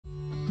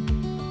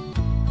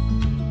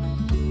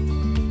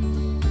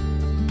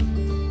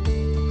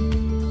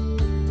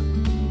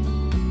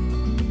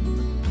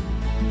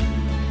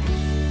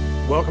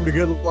Welcome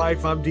to Good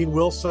Life. I'm Dean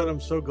Wilson. I'm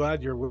so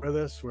glad you're with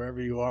us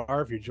wherever you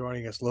are. If you're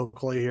joining us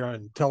locally here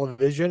on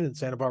television in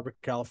Santa Barbara,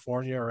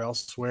 California, or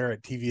elsewhere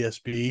at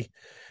TVSB,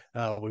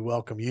 we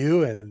welcome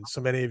you. And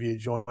so many of you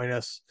join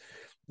us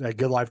at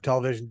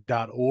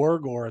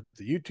goodlifetelevision.org or at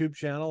the YouTube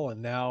channel. And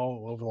now,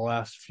 over the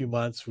last few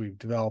months, we've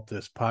developed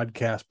this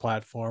podcast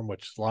platform,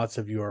 which lots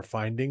of you are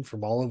finding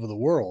from all over the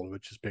world,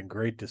 which has been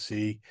great to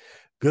see.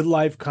 Good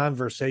Life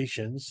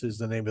Conversations is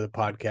the name of the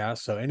podcast.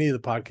 So any of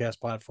the podcast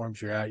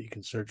platforms you're at, you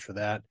can search for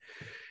that.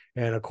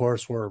 And of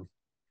course, we're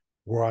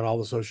on all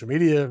the social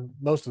media,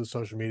 most of the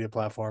social media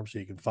platforms, so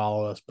you can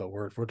follow us. But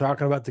we're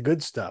talking about the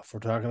good stuff. We're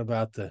talking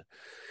about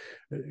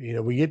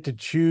we get to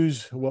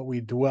choose what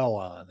we dwell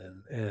on,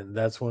 and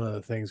that's one of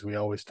the things we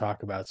always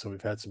talk about. So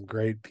we've had some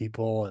great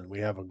people, and we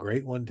have a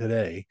great one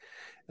today.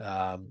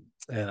 And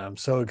I'm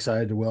so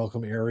excited to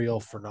welcome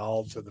Ariel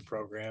Fernald to the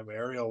program.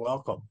 Ariel,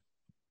 welcome.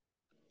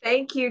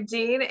 Thank you,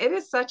 Dean. It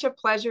is such a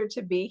pleasure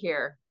to be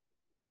here.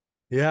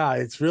 Yeah,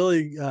 it's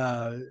really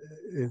an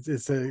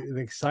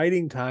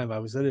exciting time. I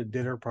was at a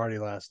dinner party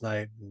last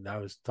night, and I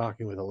was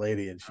talking with a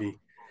lady, and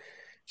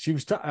she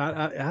was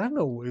I don't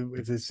know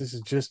if this is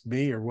just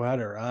me or what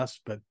or us,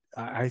 but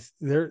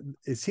there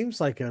it seems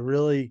like a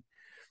really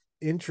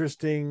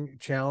interesting,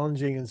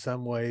 challenging in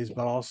some ways,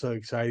 but also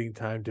exciting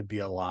time to be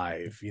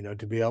alive.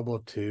 To be able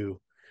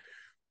to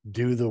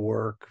do the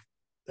work,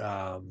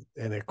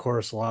 and of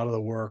course, a lot of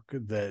the work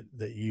that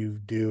you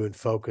do and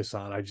focus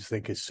on, I just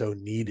think is so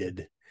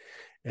needed.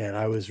 And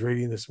I was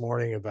reading this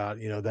morning about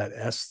that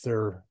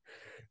Esther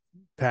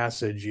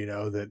passage,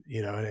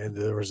 and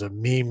there was a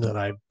meme that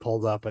I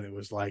pulled up, and it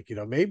was like,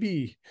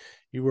 maybe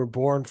you were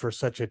born for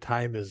such a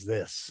time as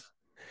this.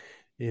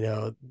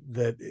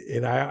 That,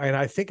 and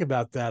I think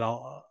about that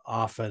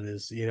often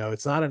is,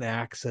 it's not an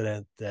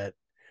accident that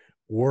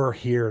we're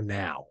here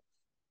now.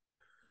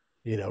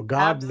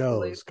 God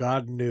Absolutely. knows,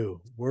 God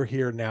knew we're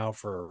here now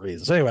for a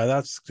reason. So anyway,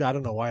 I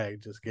don't know why I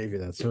just gave you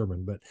that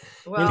sermon, but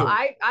Well,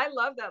 anyway. I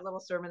love that little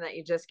sermon that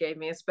you just gave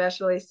me,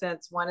 especially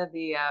since one of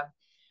the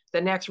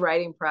next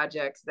writing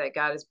projects that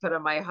God has put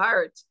on my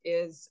heart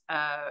is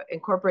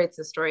incorporates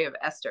the story of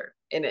Esther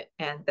in it,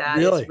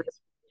 Really?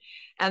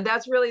 and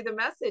that's really the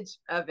message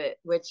of it,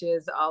 which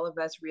is all of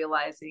us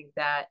realizing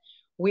that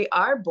we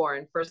are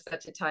born for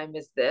such a time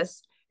as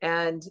this,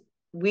 and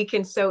we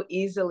can so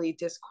easily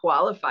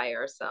disqualify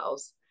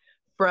ourselves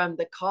from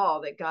the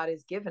call that God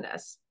has given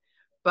us.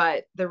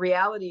 But the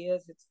reality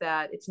is,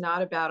 it's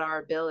not about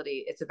our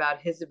ability. It's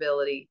about his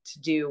ability to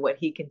do what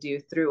he can do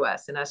through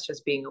us, and us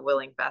just being a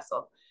willing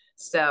vessel.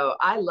 So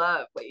I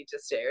love what you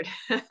just shared.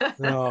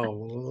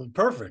 Oh,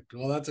 perfect.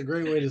 Well, that's a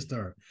great way to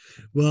start.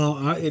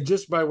 Well,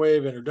 just by way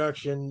of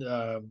introduction,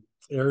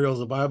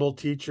 Ariel's a Bible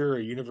teacher,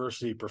 a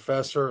university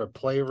professor, a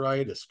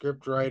playwright, a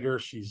script writer.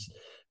 She's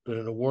been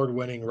an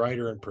award-winning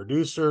writer and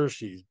producer.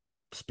 She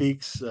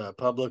speaks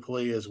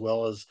publicly, as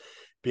well as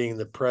being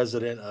the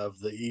president of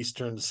the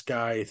Eastern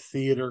Sky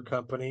Theater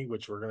Company,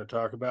 which we're going to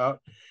talk about.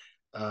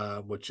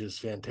 Which is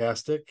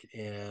fantastic.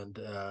 And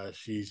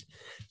she's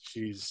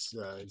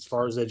as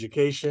far as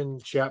education,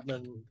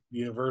 Chapman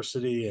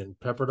University and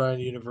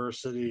Pepperdine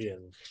University,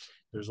 and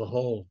there's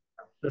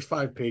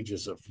 5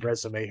 pages of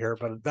resume here,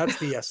 but that's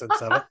the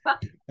essence of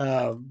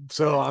it.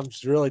 So I'm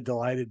just really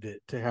delighted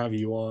to have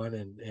you on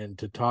and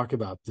to talk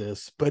about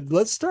this. But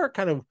let's start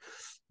kind of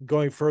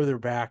going further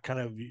back, kind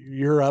of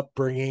your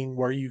upbringing,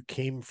 where you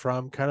came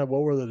from, kind of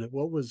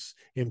what was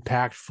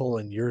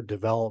impactful in your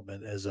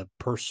development as a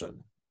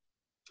person.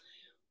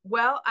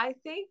 Well, I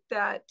think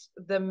that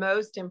the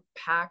most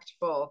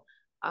impactful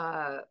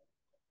uh,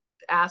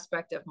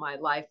 aspect of my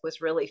life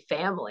was really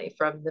family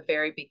from the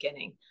very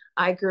beginning.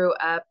 I grew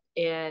up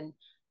in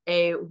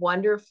a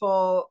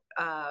wonderful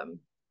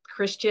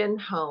Christian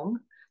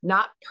home,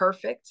 not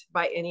perfect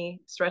by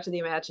any stretch of the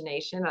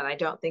imagination. And I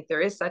don't think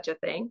there is such a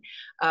thing.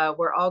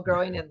 We're all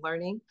growing and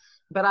learning.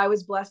 But I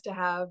was blessed to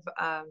have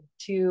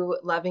 2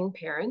 loving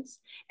parents.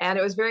 And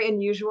it was very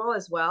unusual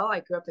as well.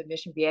 I grew up in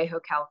Mission Viejo,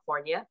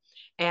 California.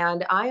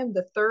 And I am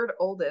the third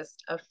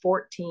oldest of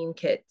 14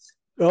 kids.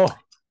 Oh,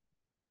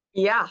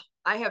 Yeah,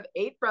 I have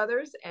 8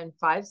 brothers and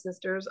 5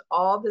 sisters,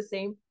 all the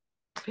same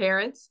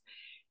parents.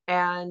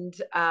 And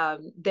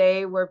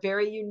they were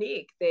very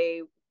unique.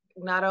 They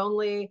not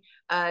only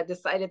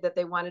decided that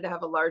they wanted to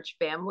have a large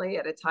family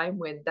at a time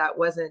when that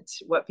wasn't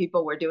what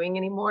people were doing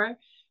anymore,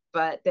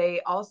 but they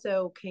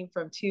also came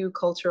from 2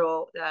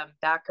 cultural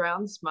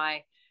backgrounds.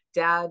 My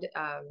dad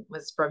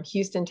was from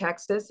Houston,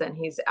 Texas, and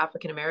he's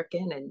African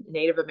American and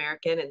Native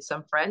American and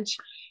some French.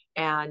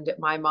 And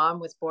my mom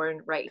was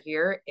born right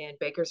here in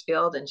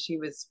Bakersfield, and she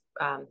was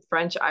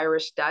French,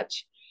 Irish,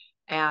 Dutch.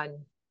 And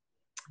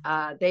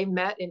they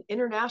met in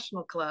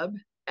international club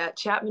at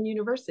Chapman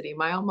University,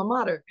 my alma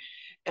mater.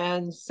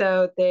 And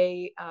so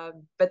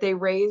but they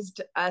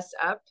raised us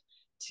up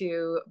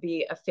to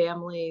be a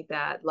family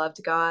that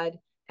loved God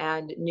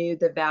and knew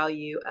the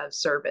value of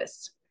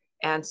service.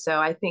 And so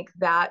I think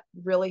that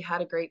really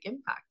had a great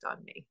impact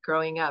on me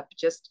growing up,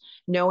 just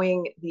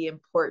knowing the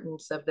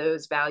importance of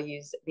those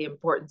values, the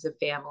importance of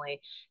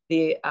family,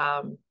 the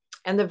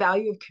and the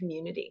value of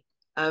community,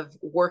 of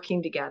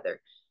working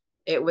together.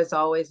 It was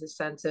always a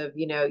sense of,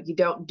 you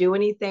don't do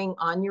anything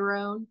on your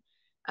own.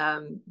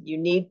 You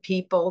need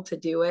people to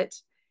do it,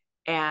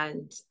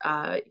 and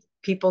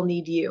people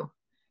need you.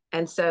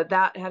 And so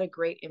that had a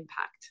great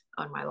impact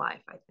on my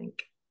life, I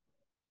think.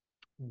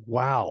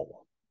 Wow.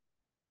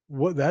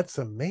 Well, that's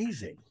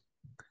amazing.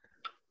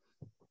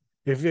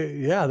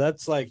 Yeah,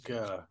 that's like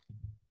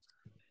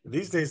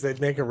these days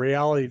they'd make a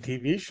reality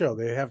TV show.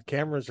 They have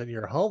cameras in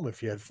your home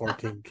if you had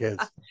 14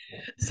 kids.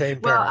 Same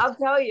Well, parents. I'll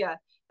tell you,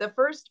 the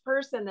first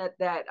person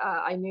that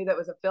I knew that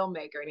was a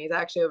filmmaker, and he's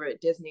actually over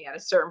at Disney. At a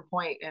certain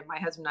point in my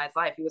husband and I's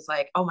life, he was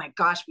like, "Oh my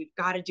gosh, we've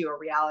got to do a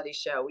reality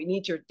show. We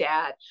need your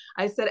dad."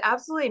 I said,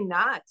 "Absolutely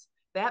not.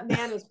 That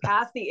man is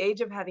past the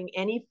age of having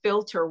any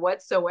filter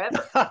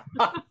whatsoever."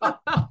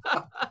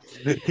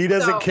 He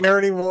doesn't So, care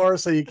anymore,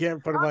 so you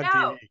can't put him oh on TV.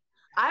 no,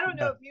 I don't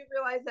know Yeah. if you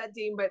realize that,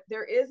 Dean, but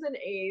there is an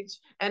age,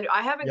 and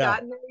I haven't Yeah.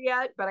 gotten there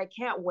yet, but I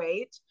can't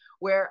wait,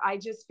 where I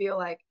just feel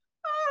like,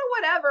 oh,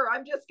 whatever.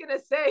 I'm just going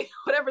to say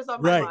whatever's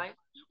on my Right. mind.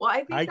 Well,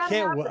 I think I that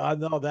can't. happened. I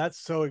know that's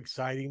so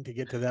exciting to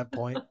get to that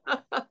point.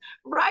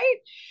 Right?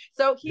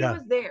 So he Yeah.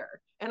 was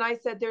there. And I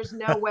said, there's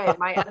no way.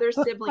 My other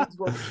siblings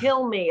will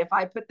kill me if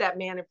I put that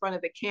man in front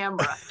of the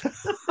camera.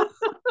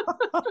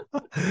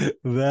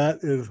 That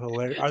is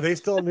hilarious. Are they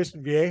still in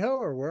Mission Viejo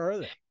or where are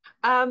they?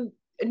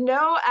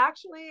 No,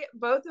 actually,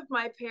 both of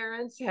my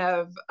parents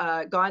have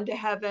gone to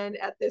heaven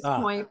at this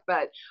Ah, point,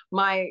 but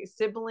my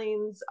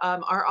siblings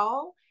are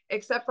all,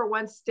 except for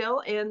one, still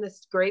in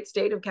this great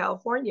state of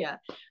California.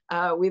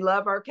 We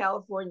love our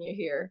California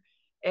here.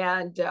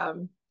 And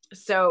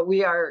so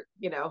we are,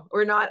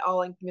 we're not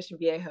all in Mission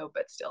Viejo,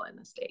 but still in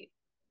the state.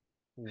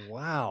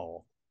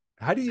 wow.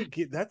 How do you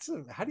keep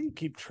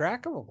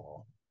track of them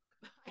all?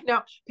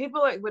 No,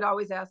 people would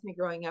always ask me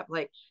growing up,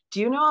 like, do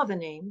you know all the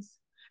names?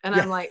 And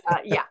Yeah. I'm like,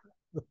 yeah,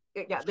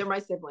 they're my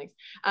siblings.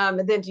 And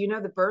then, do you know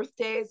the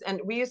birthdays?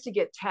 And we used to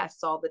get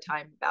tests all the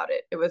time about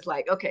it. It was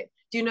like, okay,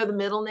 do you know the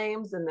middle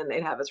names? And then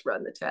they'd have us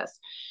run the test.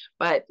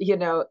 But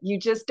you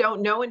just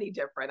don't know any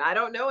different. I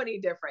don't know any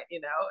different.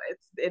 It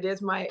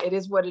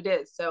is what it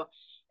is. So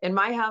in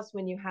my house,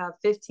 when you have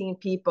 15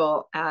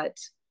 people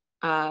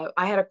I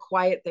had a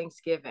quiet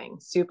Thanksgiving,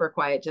 super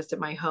quiet, just at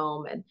my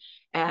home,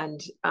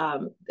 and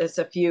there's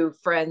a few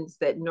friends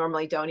that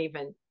normally don't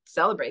even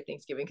celebrate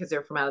Thanksgiving because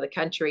they're from out of the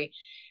country.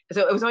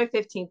 So it was only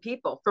 15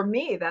 people. For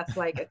me, that's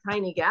like a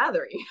tiny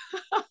gathering.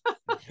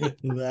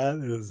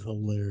 That is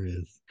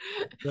hilarious.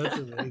 That's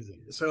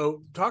amazing.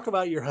 So, talk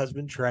about your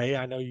husband Trey.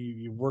 I know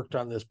you worked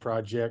on this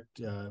project.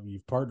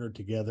 You've partnered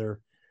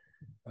together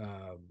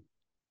um,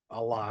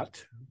 a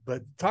lot,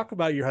 but talk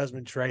about your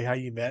husband Trey, how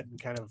you met, and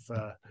kind of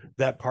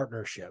that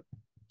partnership.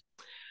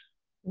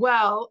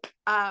 Well,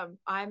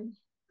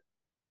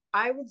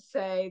 I would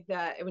say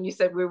that when you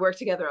said we work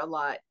together a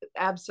lot,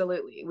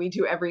 absolutely.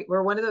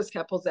 We're one of those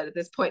couples that at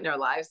this point in our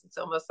lives, it's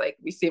almost like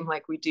we seem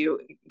like we do,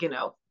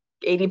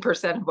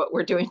 80% of what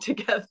we're doing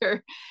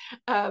together.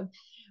 Um,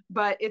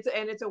 but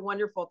it's a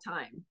wonderful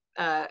time,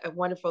 a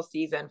wonderful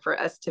season for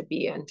us to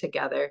be in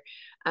together.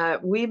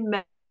 We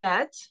met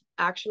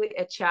actually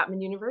at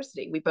Chapman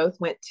University. We both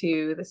went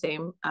to the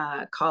same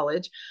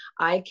college.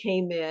 I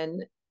came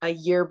in a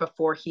year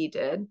before he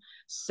did.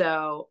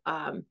 So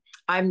I'm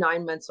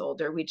 9 months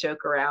older. We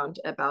joke around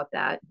about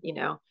that.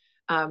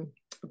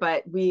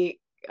 But we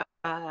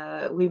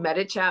met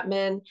at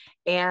Chapman,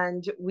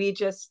 and we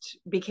just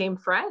became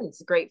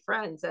friends, great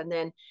friends. And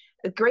then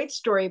a great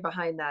story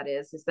behind that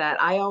is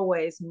that I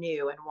always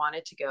knew and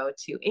wanted to go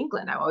to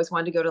England. I always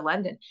wanted to go to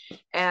London,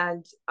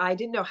 and I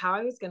didn't know how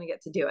I was going to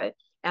get to do it.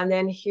 And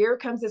then here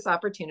comes this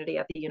opportunity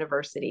at the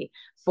university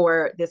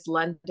for this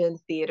London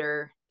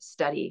theater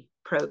study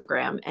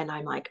program. And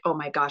I'm like, oh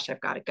my gosh,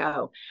 I've got to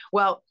go.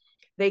 Well,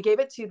 they gave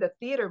it to the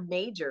theater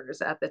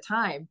majors at the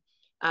time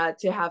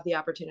to have the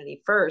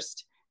opportunity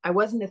first. I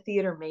wasn't a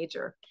theater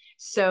major.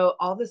 So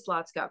all the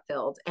slots got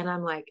filled. And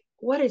I'm like,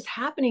 what is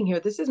happening here?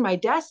 This is my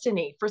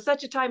destiny. For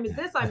such a time as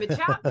this, I'm a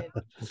Chapman.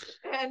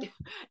 and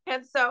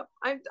and so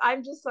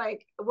I'm just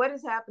like, what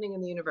is happening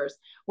in the universe?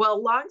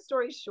 Well, long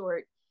story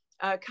short,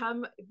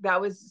 that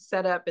was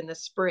set up in the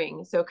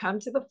spring. So come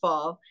to the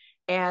fall,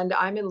 and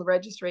I'm in the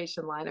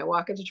registration line. I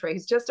walk into Trey,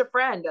 who's just a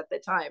friend at the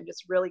time,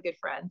 just really good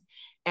friends.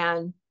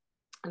 And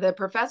the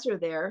professor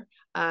there,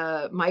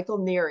 Michael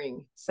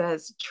Nearing,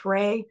 says,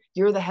 Trey,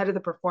 you're the head of the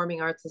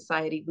Performing Arts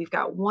Society. We've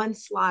got one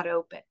slot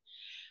open.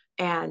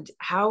 And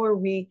how are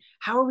we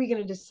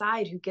going to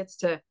decide who gets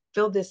to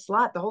fill this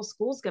slot? The whole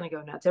school's going to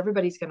go nuts.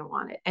 Everybody's going to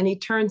want it. And he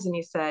turns and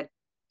he said,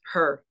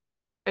 her.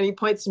 And he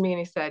points to me and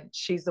he said,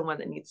 she's the one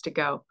that needs to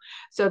go.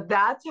 So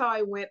that's how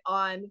I went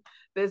on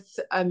this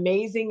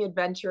amazing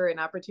adventure and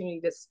opportunity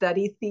to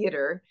study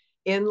theater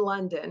in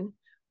London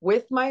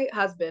with my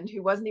husband,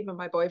 who wasn't even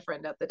my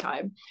boyfriend at the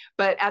time.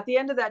 But at the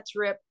end of that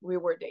trip, we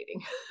were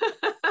dating.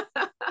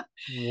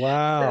 So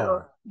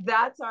Wow.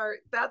 that's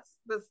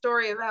the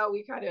story of how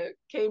we kind of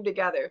came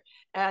together.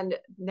 And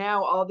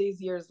now, all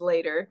these years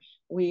later,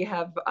 we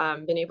have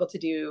been able to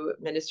do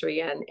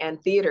ministry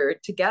and theater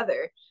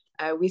together.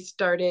 We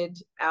started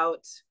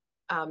out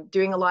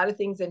doing a lot of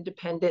things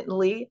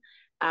independently.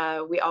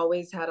 We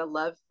always had a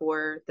love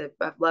for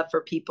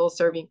people,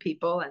 serving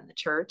people, and the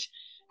church.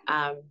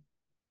 Um,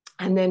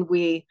 and then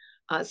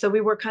so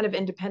we were kind of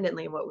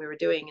independently in what we were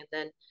doing, and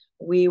then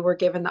we were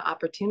given the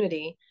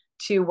opportunity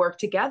to work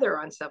together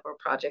on several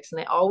projects,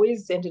 and they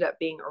always ended up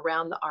being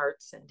around the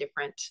arts and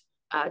different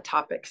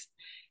topics.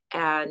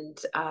 And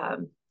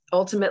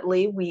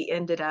ultimately, we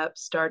ended up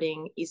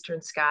starting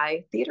Eastern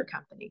Sky Theater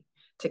Company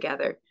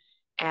together.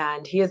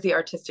 And he is the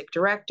artistic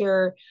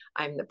director.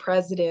 I'm the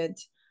president.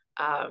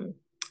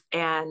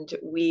 And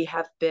we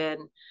have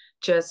been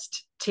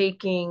just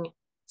taking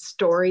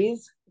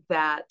stories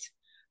that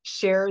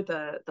share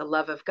the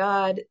love of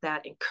God,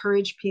 that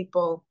encourage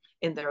people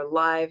in their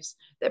lives,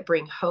 that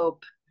bring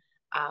hope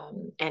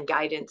and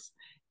guidance.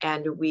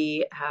 And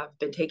we have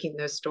been taking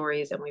those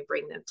stories and we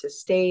bring them to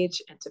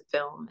stage and to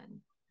film,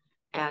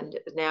 and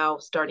now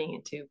starting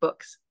into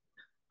books.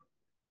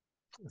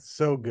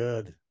 So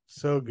good.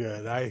 So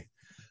good.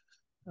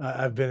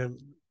 I've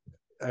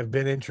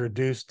been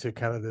introduced to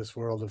kind of this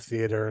world of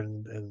theater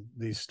and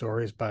these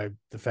stories by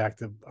the fact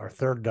that our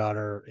third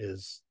daughter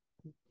is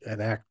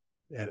an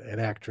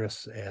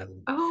actress,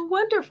 and Oh,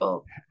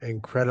 wonderful.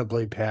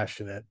 incredibly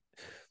passionate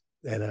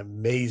and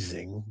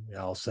amazing.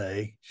 I'll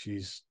say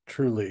she's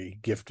truly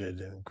gifted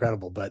and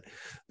incredible. But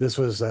this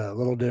was a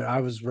little different. I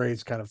was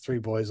raised kind of three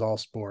boys, all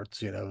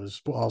sports. It was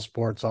all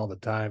sports all the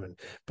time.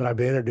 But I've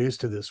been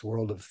introduced to this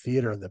world of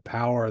theater and the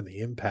power and the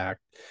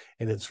impact,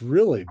 and it's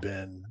really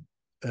been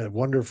a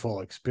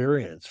wonderful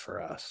experience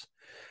for us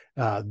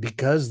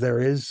because there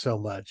is so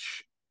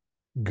much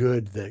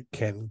good that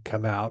can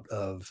come out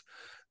of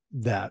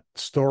that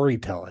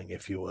storytelling,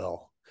 if you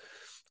will.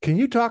 Can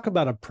you talk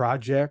about a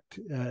project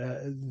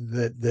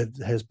that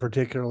has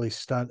particularly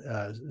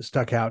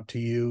stuck out to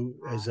you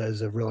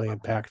as a really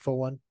impactful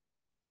one?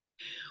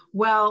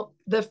 Well,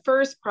 the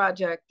first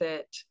project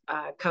that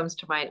comes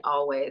to mind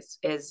always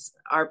is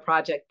our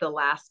project, The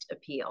Last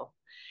Appeal.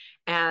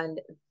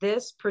 And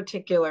this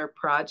particular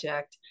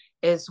project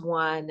is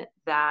one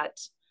that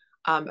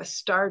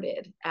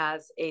started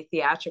as a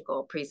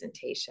theatrical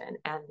presentation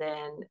and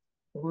then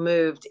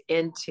moved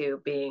into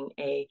being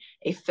a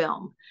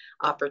film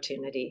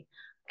opportunity.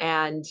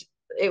 And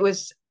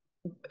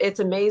it's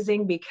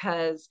amazing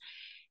because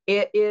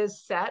it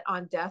is set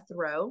on death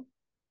row,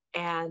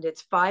 and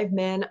it's five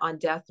men on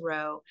death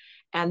row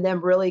and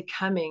them really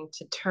coming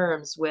to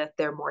terms with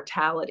their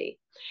mortality.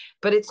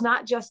 But it's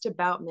not just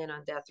about men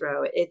on death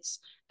row. It's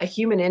a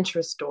human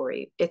interest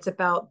story. It's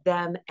about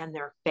them and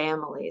their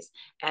families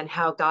and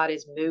how God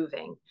is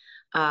moving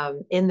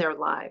in their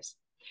lives.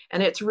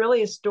 And it's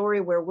really a story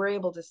where we're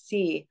able to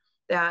see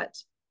that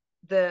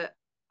the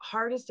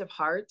hardest of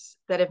hearts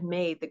that have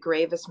made the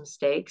gravest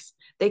mistakes,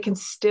 they can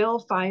still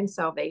find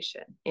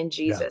salvation in Yeah.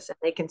 Jesus, and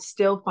they can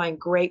still find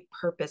great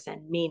purpose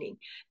and meaning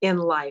in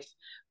life.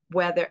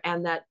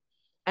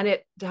 And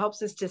it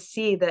helps us to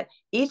see that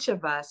each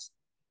of us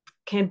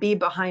can be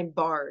behind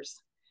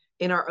bars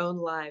in our own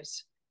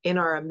lives, in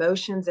our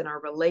emotions, in our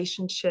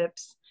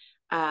relationships,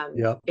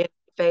 Yeah. in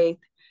faith.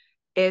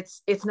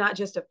 It's not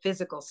just a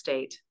physical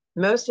state.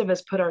 Most of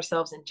us put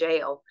ourselves in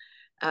jail,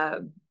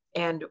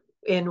 and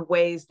in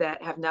ways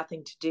that have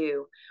nothing to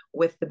do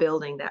with the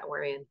building that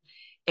we're in.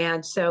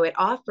 And so it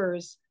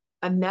offers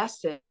a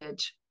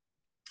message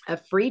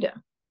of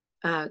freedom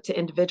to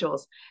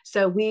individuals.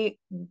 So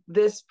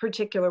this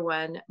particular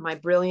one, my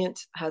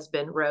brilliant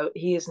husband wrote.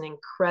 He is an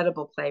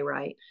incredible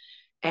playwright.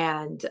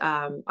 And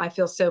I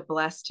feel so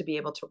blessed to be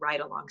able to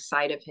write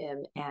alongside of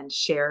him and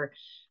share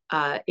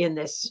in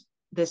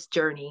this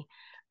journey.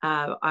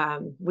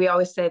 We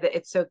always say that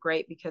it's so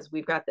great because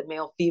we've got the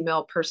male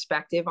female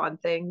perspective on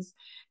things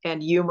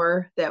and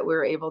humor that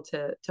we're able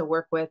to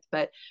work with,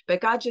 but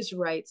God just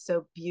writes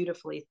so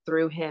beautifully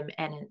through him,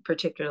 and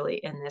particularly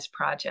in this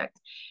project.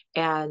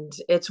 And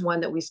it's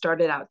one that we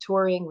started out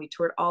touring. We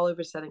toured all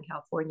over Southern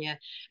California,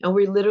 and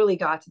we literally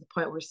got to the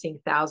point where we're seeing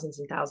thousands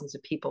and thousands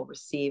of people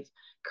receive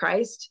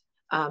Christ,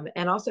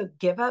 and also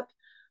give up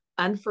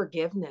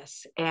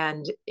unforgiveness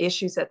and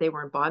issues that they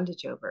were in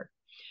bondage over.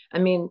 I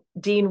mean,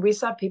 Dean, we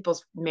saw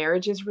people's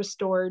marriages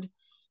restored.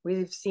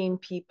 We've seen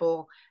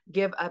people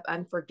give up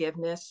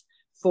unforgiveness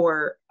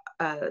for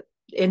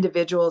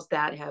individuals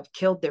that have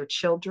killed their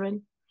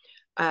children,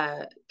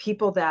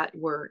 people that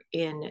were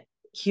in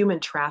human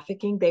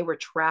trafficking. They were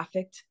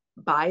trafficked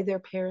by their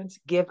parents,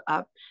 give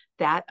up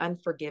that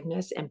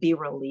unforgiveness and be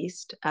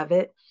released of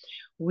it.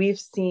 We've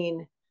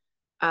seen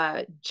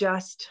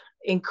just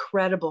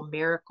incredible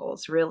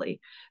miracles, really,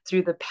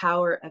 through the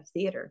power of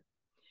theater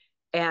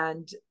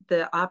and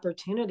the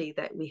opportunity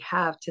that we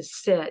have to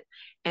sit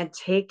and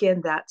take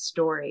in that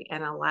story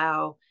and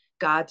allow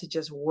God to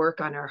just work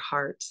on our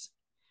hearts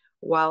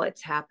while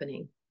it's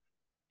happening.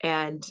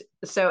 And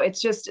so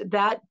it's just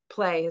that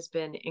play has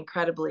been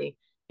incredibly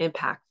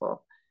impactful.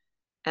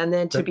 And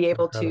then to be That's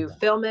able to incredible.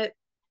 film it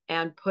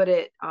and put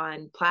it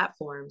on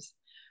platforms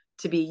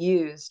to be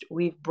used,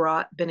 we've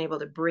been able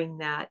to bring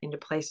that into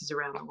places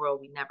around the world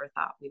we never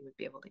thought we would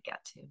be able to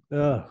get to.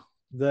 Oh,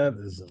 That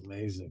is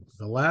amazing.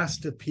 The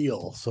Last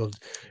Appeal. So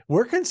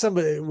where can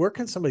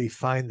somebody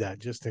find that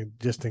just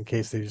in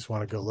case they just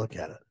want to go look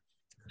at it?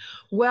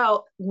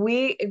 Well,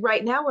 we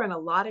right now we're on a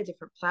lot of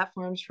different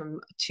platforms from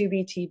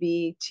Tubi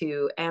TV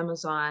to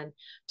Amazon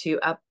to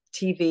Up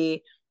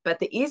TV. But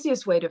the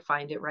easiest way to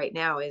find it right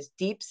now is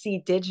Deep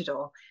Sea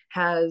Digital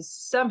has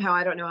somehow,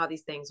 I don't know how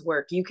these things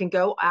work. You can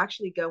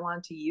actually go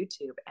onto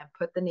YouTube and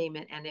put the name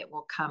in and it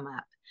will come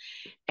up.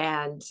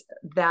 And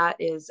that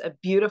is a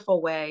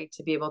beautiful way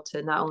to be able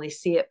to not only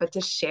see it, but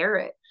to share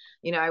it.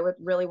 I would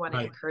really want to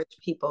Right. encourage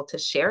people to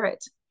share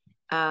it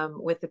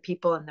with the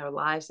people in their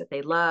lives that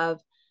they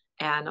love,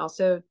 and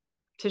also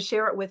to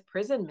share it with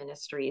prison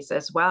ministries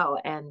as well,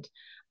 and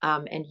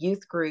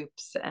youth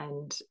groups,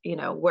 and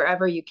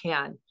wherever you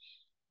can.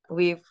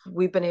 We've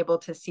been able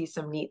to see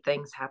some neat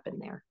things happen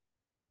there.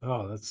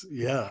 Oh, that's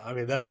yeah. I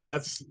mean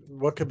that's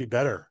what could be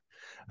better.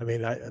 I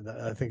mean,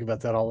 I think about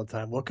that all the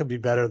time. What could be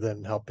better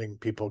than helping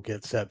people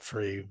get set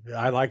free?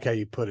 I like how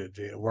you put it.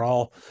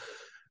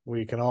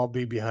 We can all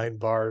be behind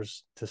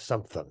bars to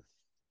something.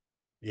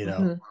 You know,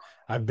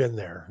 Mm-hmm. I've been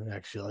there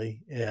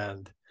actually,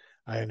 and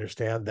I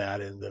understand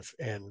that.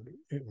 And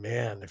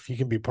man, if you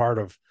can be part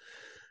of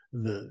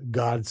the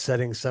God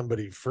setting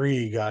somebody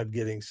free, God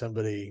getting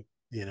somebody,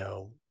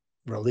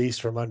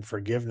 released from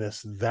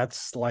unforgiveness,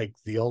 that's like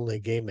the only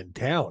game in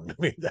town.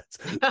 I mean,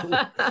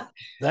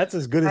 that's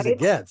as good as it Right?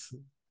 gets.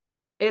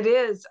 It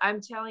is. I'm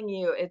telling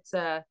you,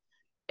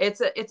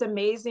 it's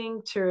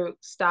amazing to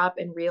stop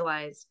and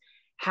realize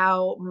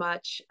how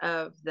much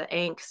of the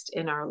angst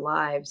in our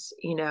lives,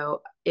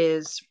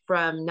 is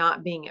from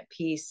not being at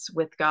peace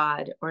with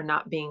God, or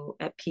not being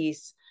at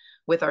peace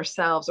with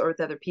ourselves or with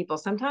other people.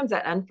 Sometimes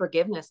that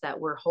unforgiveness that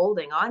we're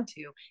holding on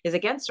to is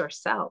against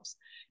ourselves.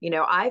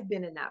 I've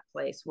been in that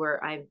place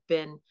where I've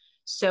been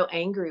so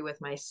angry with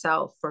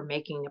myself for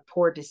making a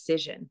poor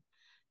decision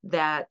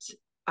that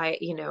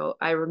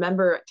I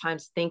remember at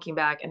times thinking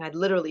back, and I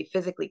literally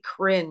physically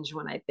cringe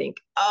when I think,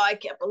 oh, I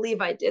can't believe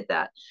I did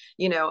that,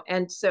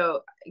 and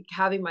so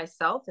having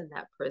myself in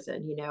that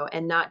prison,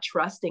 and not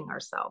trusting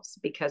ourselves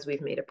because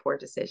we've made a poor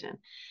decision.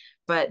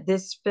 But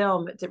this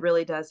film, it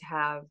really does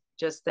have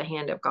just the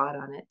hand of God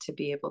on it to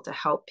be able to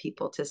help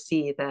people to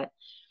see that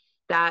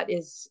that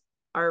is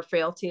our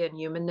frailty and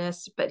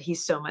humanness, but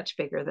he's so much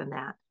bigger than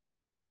that.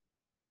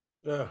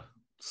 Oh,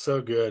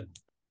 so good.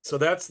 So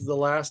that's The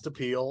Last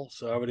Appeal.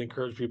 So I would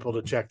encourage people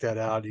to check that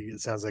out.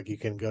 It sounds like you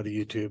can go to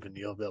YouTube and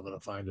you'll be able to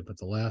find it. But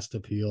The Last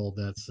Appeal,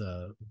 that's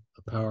a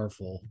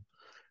powerful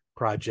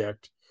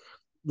project.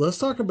 Let's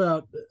talk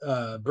about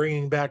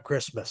bringing back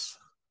Christmas.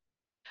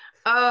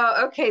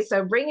 Oh, okay.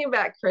 So bringing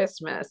back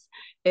Christmas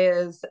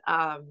is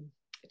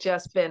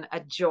just been a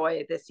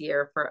joy this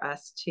year for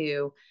us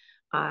to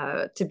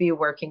be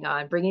working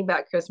on. Bringing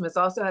back Christmas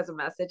also has a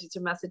message. It's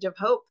a message of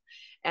hope,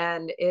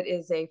 and it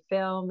is a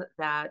film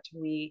that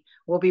we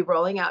will be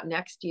rolling out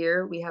next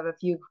year. We have a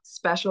few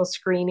special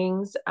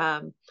screenings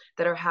that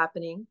are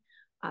happening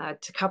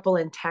to couple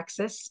in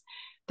Texas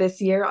this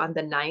year on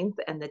the 9th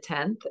and the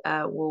 10th.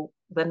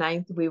 The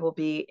 9th we will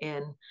be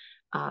in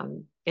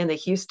the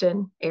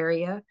Houston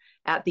area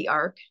at the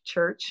Ark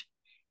Church,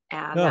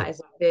 and that Oh, is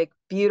a big,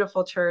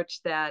 beautiful church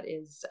that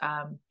is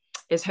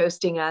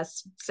hosting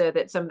us, so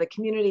that some of the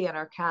community and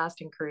our cast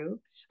and crew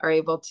are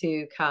able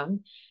to come,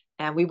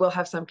 and we will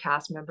have some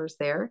cast members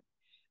there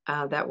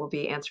that will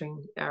be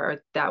answering,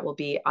 or that will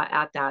be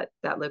at that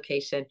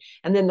location.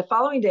 And then the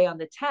following day on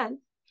the 10th,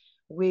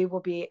 we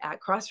will be at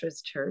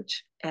Crossroads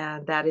Church,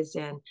 and that is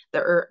in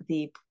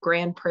the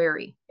Grand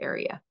Prairie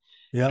area,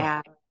 yeah.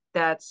 and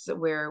that's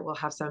where we'll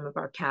have some of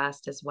our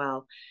cast as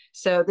well.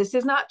 So this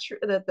is not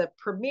the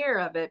premiere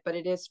of it, but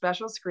it is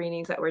special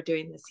screenings that we're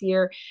doing this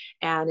year,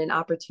 and an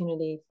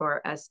opportunity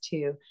for us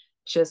to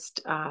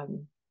just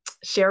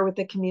share with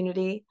the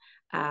community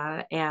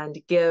and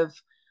give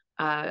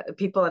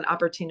people an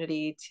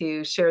opportunity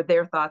to share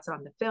their thoughts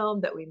on the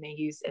film that we may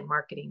use in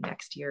marketing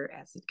next year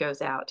as it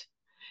goes out.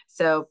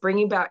 So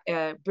bringing back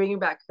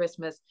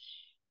Christmas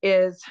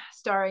is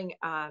starring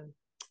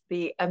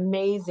the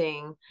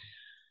amazing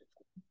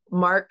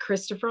Mark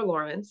Christopher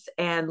Lawrence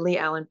and Lee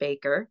Allen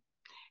Baker.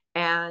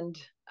 And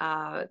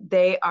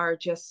they are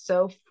just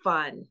so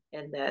fun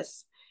in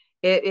this.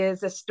 It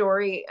is a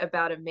story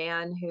about a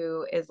man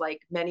who is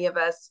like many of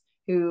us,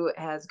 who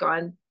has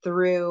gone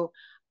through,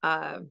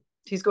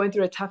 he's going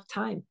through a tough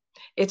time.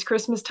 It's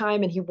Christmas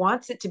time and he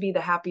wants it to be the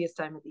happiest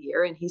time of the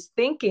year. And he's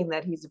thinking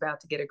that he's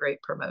about to get a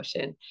great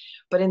promotion,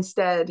 but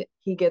instead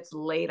he gets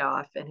laid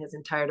off and his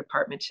entire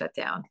department shut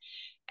down.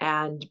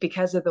 And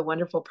because of the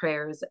wonderful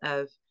prayers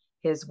of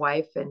his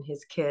wife and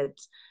his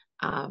kids,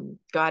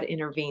 God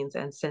intervenes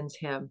and sends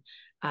him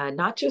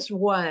not just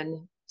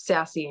one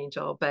sassy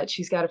angel, but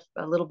she's got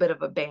a little bit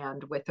of a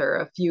band with her,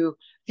 a few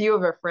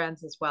of her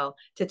friends as well,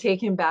 to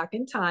take him back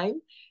in time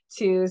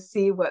to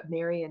see what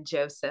Mary and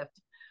Joseph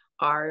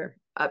are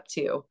up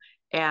to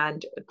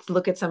and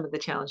look at some of the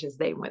challenges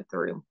they went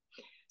through.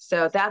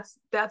 So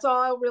that's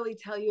all I'll really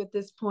tell you at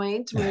this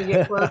point. When we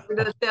get closer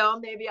to the film,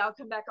 maybe I'll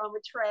come back on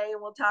with Trey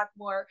and we'll talk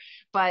more.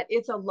 But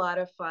it's a lot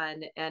of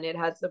fun, and it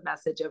has the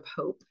message of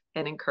hope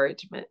and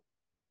encouragement.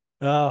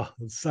 Oh,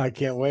 I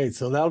can't wait.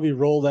 So that'll be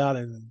rolled out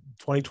in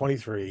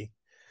 2023.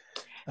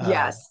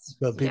 Yes.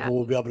 So Yeah. people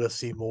will be able to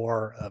see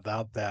more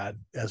about that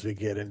as we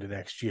get into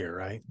next year,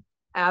 right?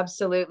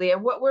 Absolutely.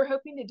 And what we're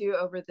hoping to do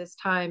over this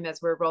time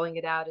as we're rolling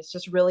it out is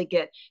just really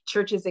get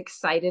churches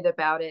excited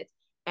about it,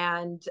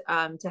 and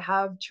to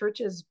have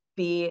churches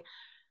be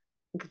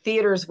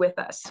theaters with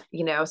us,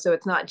 so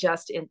it's not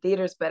just in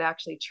theaters, but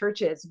actually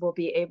churches will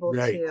be able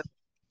Right. to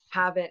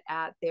have it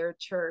at their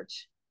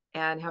church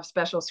and have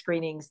special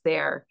screenings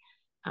there,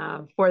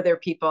 for their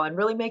people, and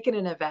really make it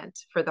an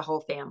event for the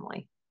whole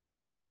family.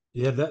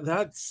 Yeah,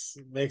 that's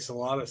makes a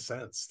lot of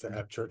sense to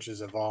have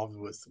churches involved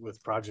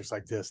with projects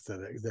like this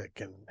that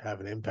can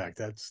have an impact.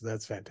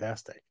 That's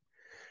fantastic.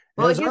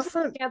 Now, Well, it is our gives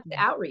them friend? a chance to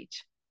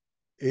outreach.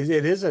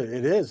 It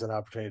is an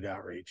opportunity to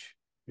outreach.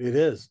 It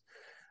is.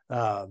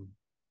 Um,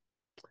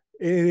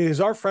 is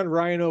our friend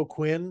Ryan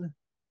O'Quinn?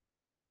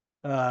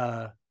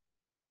 Uh,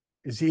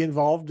 is he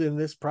involved in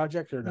this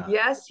project or not?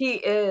 Yes, he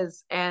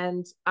is.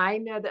 And I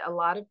know that a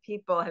lot of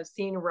people have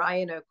seen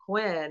Ryan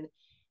O'Quinn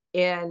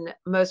in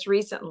most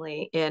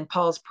recently in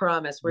Paul's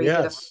Promise, where he did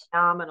a Yes,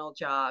 phenomenal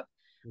job,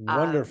 um,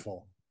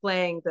 wonderful.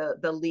 playing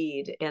the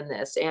lead in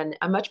this, and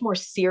a much more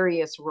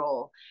serious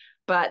role.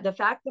 But the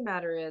fact of the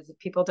matter is, if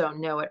people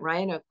don't know it,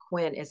 Ryan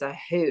O'Quinn is a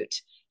hoot.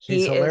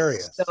 He's He is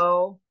hilarious.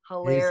 so He's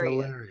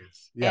hilarious.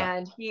 hilarious. Yeah.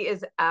 And he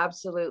is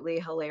absolutely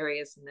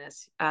hilarious in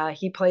this.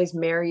 He plays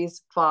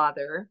Mary's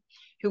father,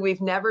 who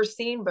we've never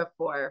seen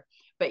before,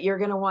 but you're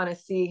going to want to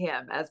see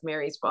him as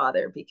Mary's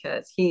father,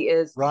 because he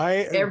is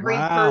Right. every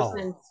Wow.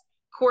 person's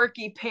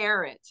quirky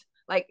parent.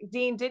 Like,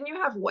 Dean, didn't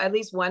you have at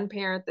least one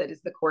parent that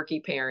is the quirky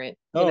parent?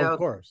 Oh, of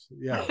course.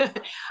 Yeah.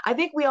 I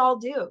think we all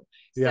do.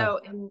 Yeah.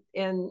 So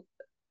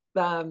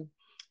um,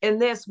 in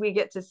this, we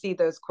get to see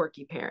those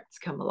quirky parents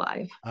come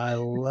alive. I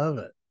love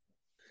it.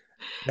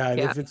 Yeah, and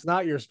Yeah, if it's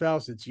not your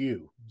spouse, it's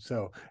you.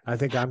 So I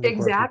think I'm the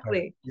quirky parent.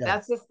 exactly. Yeah.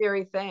 That's the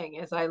scary thing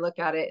as I look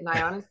at it. And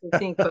I honestly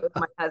think both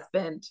my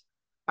husband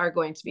are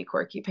going to be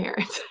quirky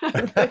parents,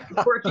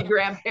 quirky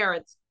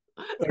grandparents.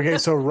 Okay,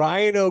 so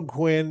Ryan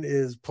O'Quinn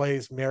is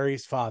plays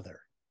Mary's father.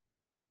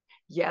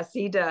 Yes,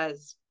 he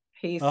does.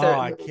 He Oh,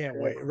 I certainly can't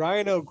does. wait.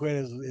 Ryan O'Quinn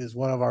is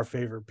one of our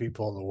favorite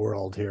people in the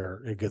world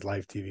here at Good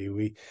Life TV.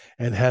 We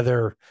and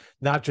Heather,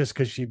 not just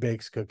because she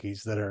bakes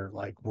cookies that are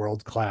like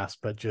world class,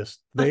 but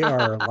just they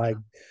are like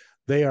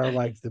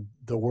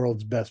the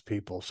world's best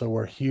people. So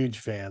we're huge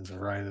fans of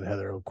Ryan and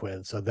Heather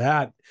O'Quinn. So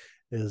that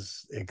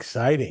is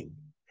exciting.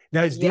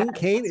 Now Yes.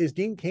 is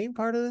Dean Cain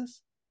part of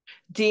this?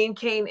 Dean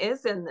Cain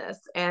is in this,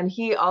 and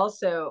he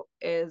also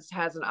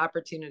has an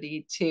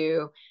opportunity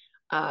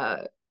uh,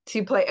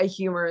 to play a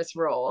humorous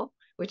role,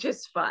 which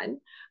is fun.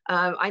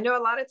 I know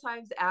a lot of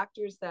times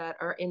actors that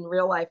are in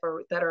real life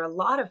or that are a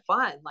lot of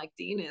fun, like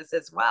Dean is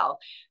as well.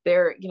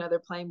 They're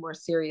playing more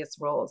serious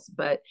roles,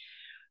 but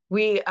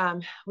we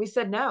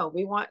said no.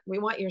 We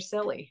want your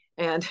silly,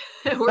 and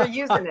we're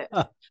using it.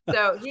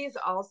 So he's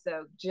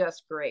also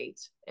just great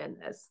in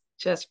this,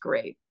 just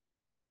great.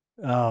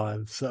 Oh,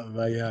 and so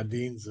yeah,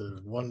 Dean's a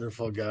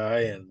wonderful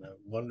guy and a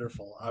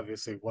wonderful,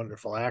 obviously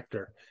wonderful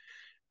actor.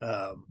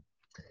 Um,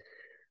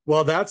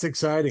 well, that's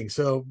exciting.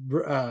 So,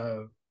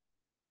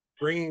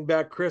 bringing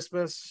back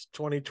Christmas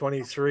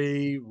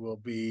 2023 will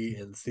be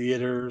in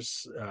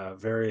theaters.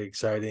 Very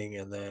exciting.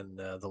 And then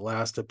the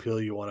last appeal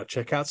you want to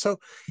check out. So,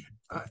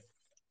 I,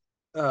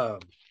 um,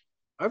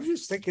 I was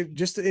just thinking,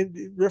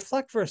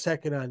 reflect for a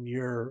second on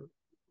your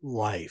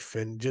life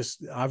and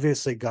just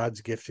obviously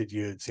God's gifted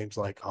you, it seems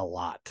like a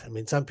lot. I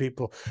mean, some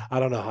people, I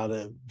don't know how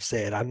to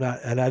say it. I'm not,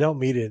 and I don't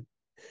mean it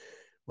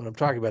when I'm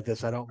talking about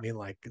this, I don't mean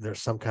like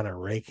there's some kind of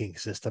ranking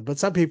system, but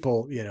some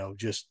people,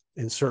 just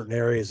in certain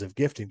areas of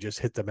gifting, just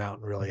hit the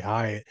mountain really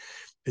high.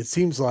 It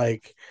seems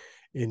like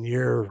in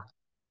your,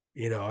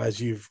 as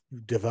you've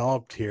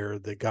developed here,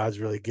 that God's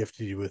really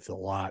gifted you with a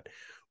lot.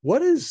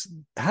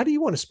 How do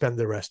you want to spend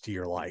the rest of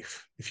your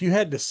life? If you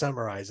had to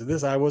summarize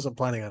it, I wasn't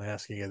planning on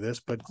asking you this,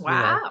 but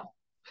Wow.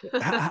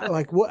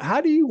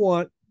 how do you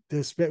want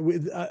to spend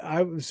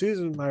with,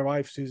 Susan, my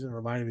wife, Susan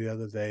reminded me the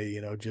other day,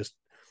 just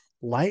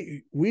like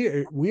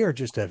we are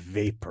just a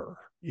vapor,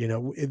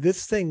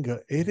 this thing,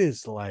 it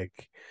is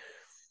like,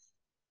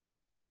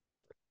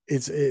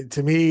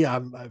 to me,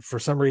 I'm for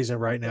some reason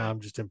right now, I'm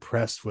just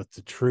impressed with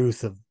the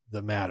truth of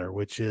the matter,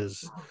 which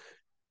is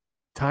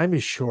time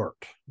is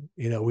short.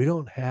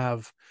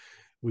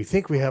 We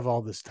think we have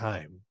all this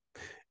time,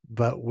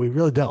 but we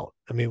really don't.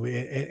 I mean,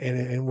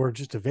 and we're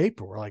just a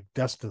vapor. We're like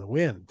dust in the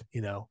wind.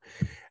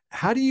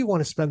 How do you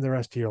want to spend the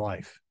rest of your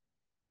life?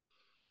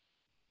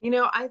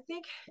 I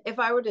think if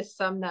I were to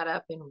sum that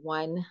up in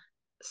one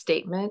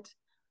statement,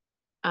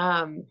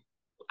 um,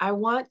 I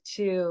want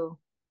to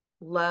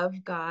love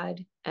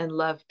God and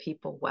love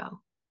people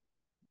well.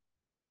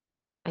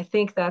 I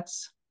think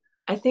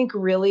I think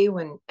really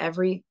when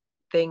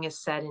everything is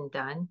said and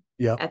done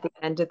Yep. at the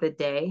end of the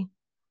day,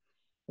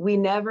 we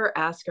never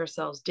ask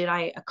ourselves, did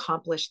I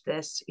accomplish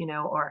this,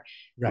 or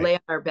Right. lay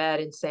on our bed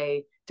and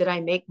say, did I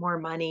make more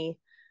money?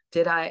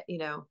 Did I,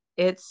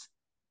 it's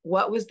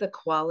what was the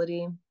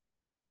quality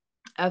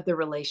of the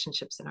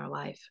relationships in our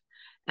life?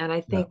 And I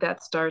Yeah. think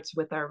that starts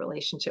with our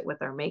relationship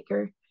with our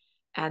maker,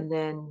 and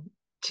then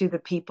to the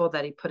people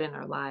that he put in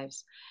our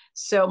lives.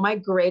 So my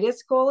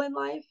greatest goal in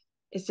life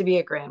is to be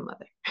a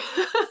grandmother.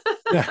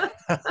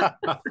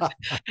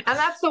 And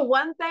that's the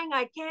one thing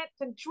I can't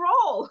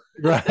control.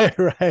 Right,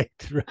 right,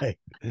 right,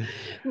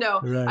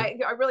 No, right.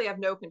 I really have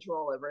no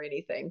control over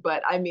anything,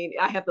 but I mean,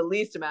 I have the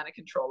least amount of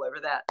control over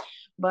that.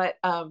 But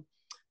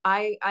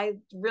I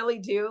really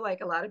do,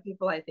 like a lot of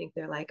people, I think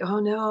they're like, oh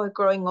no,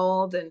 growing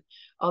old and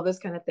all those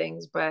kind of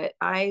things. But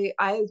I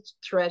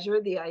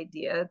treasure the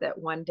idea that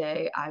one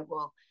day I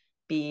will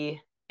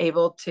be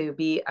able to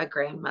be a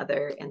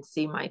grandmother and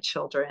see my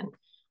children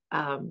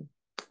um,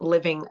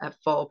 living a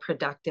full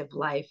productive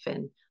life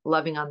and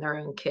loving on their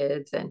own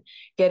kids and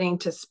getting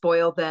to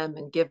spoil them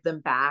and give them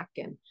back,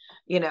 and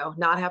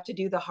not have to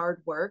do the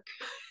hard work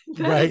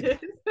that Right, it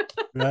is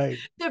right.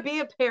 to be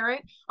a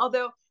parent.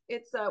 Although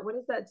it's what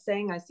is that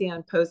saying I see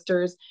on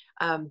posters?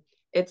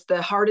 It's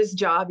the hardest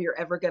job you're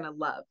ever going to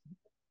love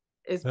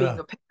is being Yeah,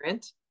 a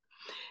parent.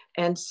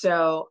 And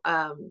so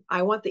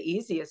I want the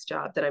easiest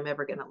job that I'm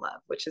ever going to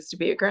love, which is to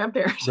be a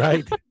grandparent.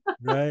 right,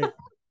 right.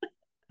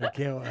 I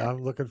can't.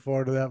 I'm looking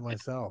forward to that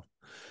myself.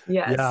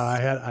 Yeah, Yes.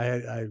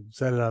 I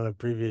said it on a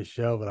previous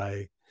show, but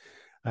I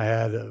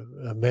had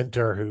a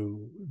mentor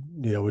who,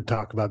 would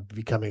talk about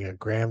becoming a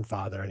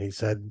grandfather, and he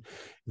said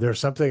there's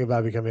something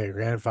about becoming a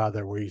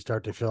grandfather where you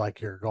start to feel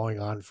like you're going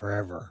on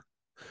forever.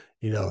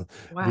 You know,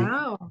 the,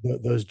 Wow.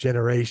 those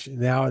generation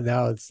now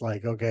it's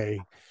like,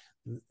 okay,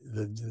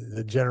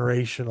 the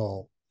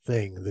generational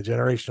thing, the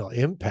generational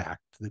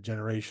impact, the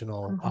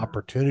generational Mhm.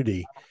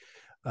 opportunity,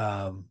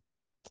 um,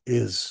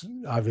 is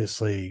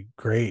obviously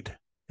great.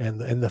 And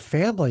the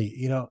family,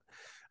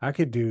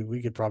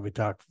 we could probably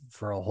talk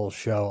for a whole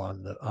show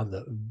on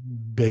the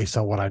based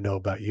on what I know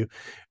about you,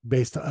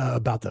 based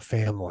about the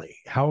family,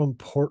 how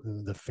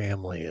important the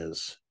family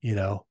is, in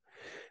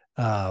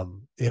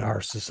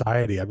our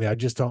society. I mean,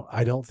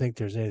 I don't think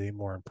there's anything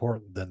more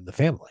important than the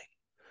family,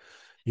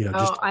 Oh,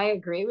 just, I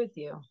agree with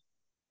you.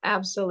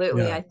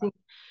 Absolutely. yeah, I think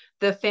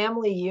the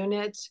family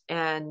unit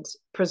and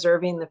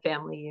preserving the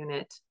family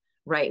unit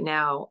right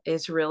now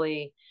is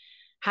really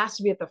has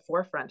to be at the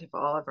forefront of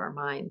all of our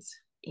minds,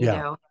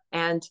 yeah,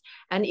 and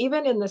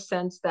even in the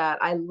sense that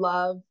I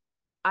love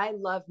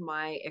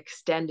my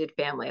extended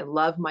family. I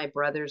love my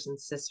brothers and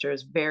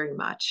sisters very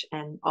much,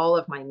 and all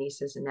of my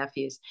nieces and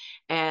nephews.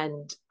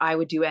 And I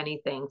would do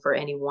anything for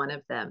any one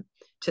of them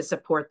to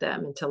support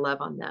them and to love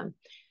on them.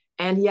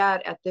 And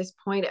yet, at this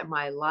point in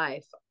my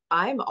life,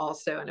 I'm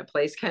also in a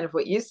place, kind of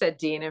what you said,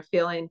 Dean, of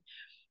feeling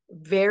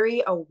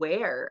very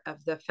aware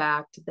of the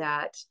fact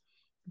that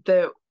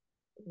the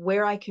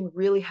where I can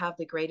really have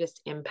the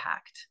greatest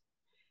impact,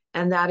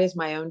 and that is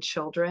my own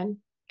children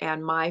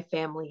and my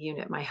family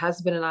unit, my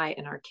husband and I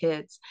and our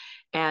kids.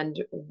 And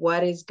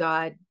what is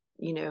God,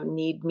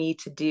 need me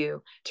to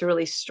do to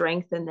really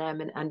strengthen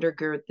them and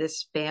undergird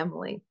this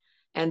family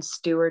and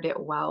steward it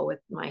well with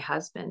my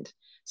husband,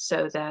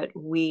 so that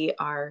we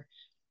are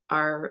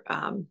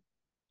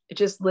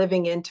just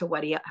living into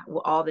what he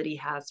all that he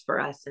has for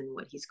us and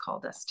what he's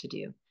called us to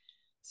do.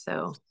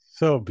 So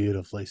so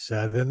beautifully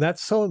said. And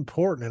that's so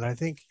important. And I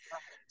think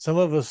some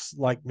of us,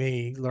 like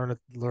me, learn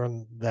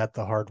that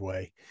the hard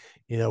way.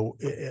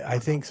 I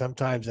think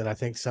sometimes, and I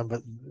think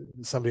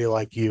somebody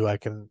like you, I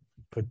can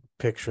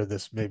picture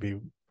this maybe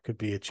could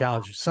be a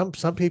challenge. Some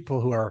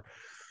people who are,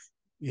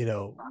 you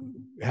know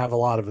have a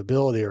lot of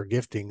ability or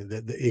gifting,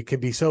 that it can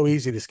be so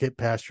easy to skip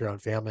past your own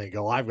family and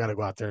go, I've got to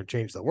go out there and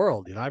change the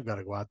world. I've got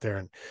to go out there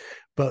and,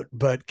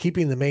 but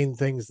keeping the main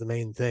things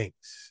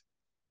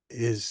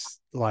is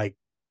like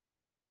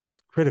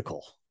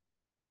critical.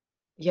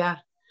 yeah.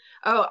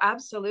 Oh,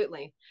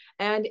 absolutely.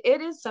 And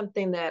it is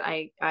something that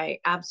I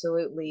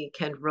absolutely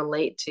can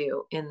relate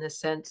to, in the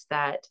sense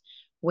that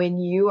when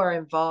you are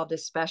involved,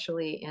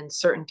 especially in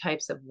certain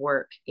types of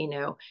work,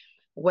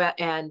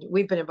 and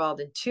we've been involved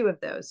in two of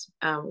those.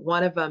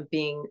 One of them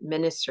being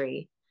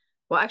ministry.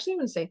 Well, actually, I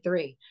wouldn't say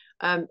three.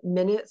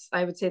 Minutes,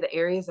 I would say the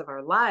areas of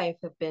our life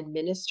have been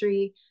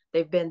ministry,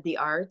 they've been the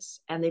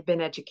arts, and they've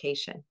been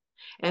education.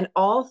 And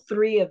all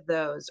three of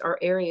those are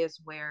areas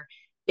where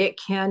it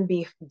can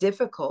be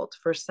difficult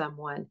for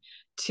someone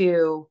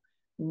to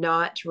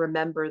not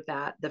remember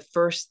that the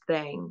first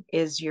thing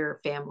is your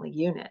family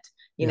unit.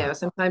 Yeah.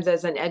 Sometimes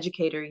as an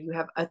educator, you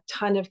have a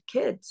ton of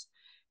kids.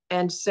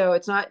 And so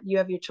it's not you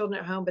have your children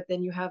at home, but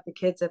then you have the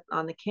kids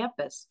on the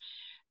campus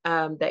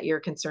that you're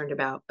concerned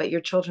about. But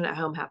your children at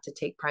home have to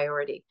take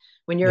priority.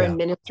 When you're in Yeah.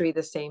 ministry,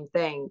 the same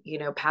thing.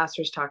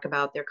 Pastors talk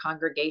about their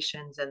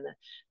congregations and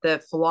the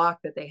flock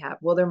that they have.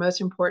 Well, their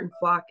most important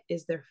flock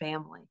is their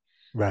family.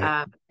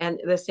 Right. And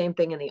the same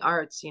thing in the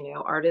arts.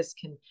 Artists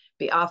can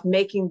be off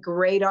making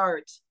great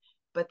art,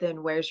 but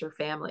then where's your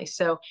family?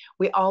 So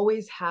we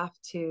always have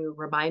to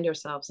remind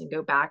ourselves and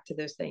go back to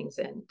those things,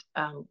 and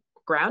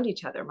ground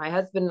each other. My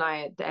husband and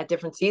I at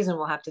different seasons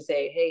will have to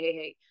say,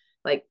 hey,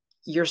 like,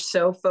 you're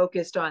so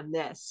focused on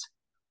this,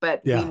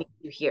 but we Yeah. need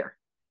you here,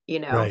 you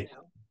know? Right.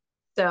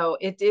 So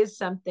it is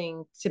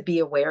something to be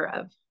aware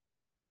of.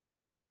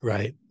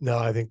 Right. No,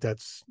 I think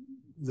that's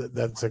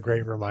a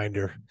great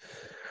reminder.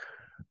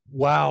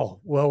 Wow.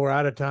 Well, we're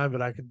out of time,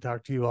 but I could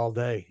talk to you all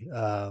day.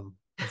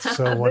 It's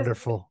so This is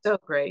wonderful. so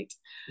great.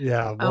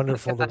 Yeah, Oh my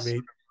wonderful to gosh.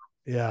 meet.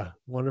 Yeah,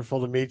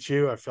 wonderful to meet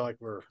you. I feel like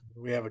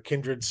we have a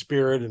kindred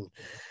spirit, and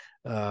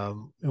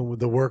with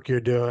the work you're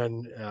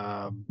doing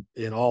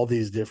in all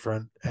these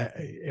different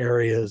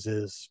areas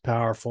is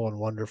powerful and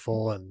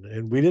wonderful.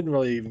 And we didn't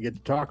really even get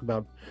to talk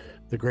about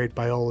the great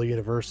Biola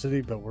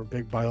University, but we're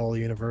big Biola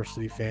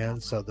University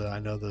fans. So I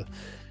know the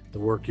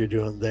work you're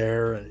doing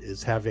there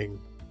is having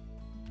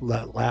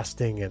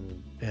lasting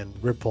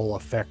and ripple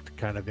effect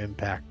kind of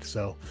impact.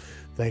 So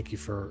thank you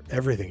for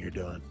everything you're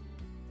doing.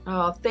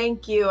 Oh,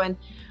 thank you. And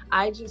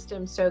I just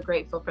am so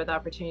grateful for the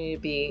opportunity to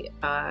be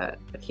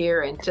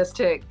here and just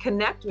to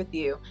connect with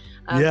you.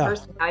 Yeah.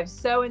 Personally, I've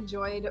so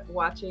enjoyed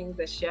watching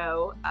the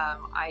show.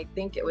 I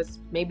think it was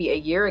maybe a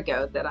year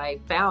ago that I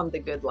found The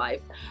Good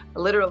Life. I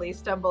literally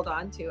stumbled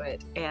onto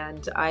it.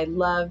 And I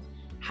love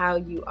how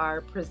you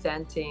are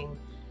presenting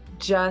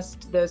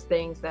just those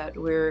things that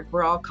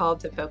we're all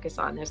called to focus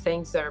on. Those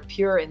things that are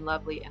pure and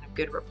lovely and of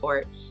good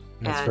report.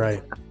 That's and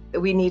right.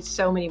 We need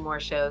so many more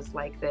shows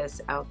like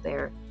this out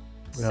there.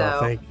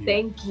 Well, So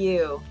thank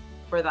you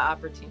for the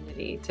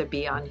opportunity to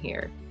be on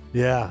here.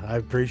 Yeah, I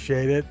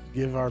appreciate it.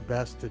 Give our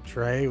best to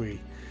Trey.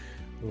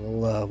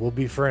 We'll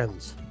be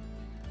friends.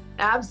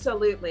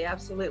 Absolutely,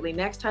 absolutely.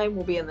 Next time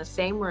we'll be in the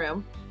same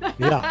room.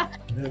 Yeah,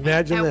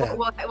 imagine and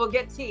that. We'll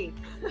get tea.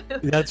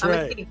 That's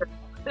right.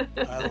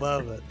 I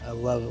love it. I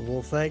love it.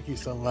 Well, thank you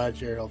so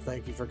much, Ariel.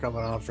 Thank you for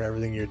coming on, for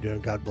everything you're doing.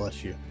 God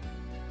bless you.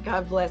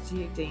 God bless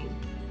you, Dean.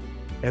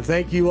 And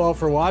thank you all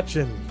for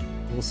watching.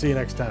 We'll see you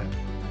next time.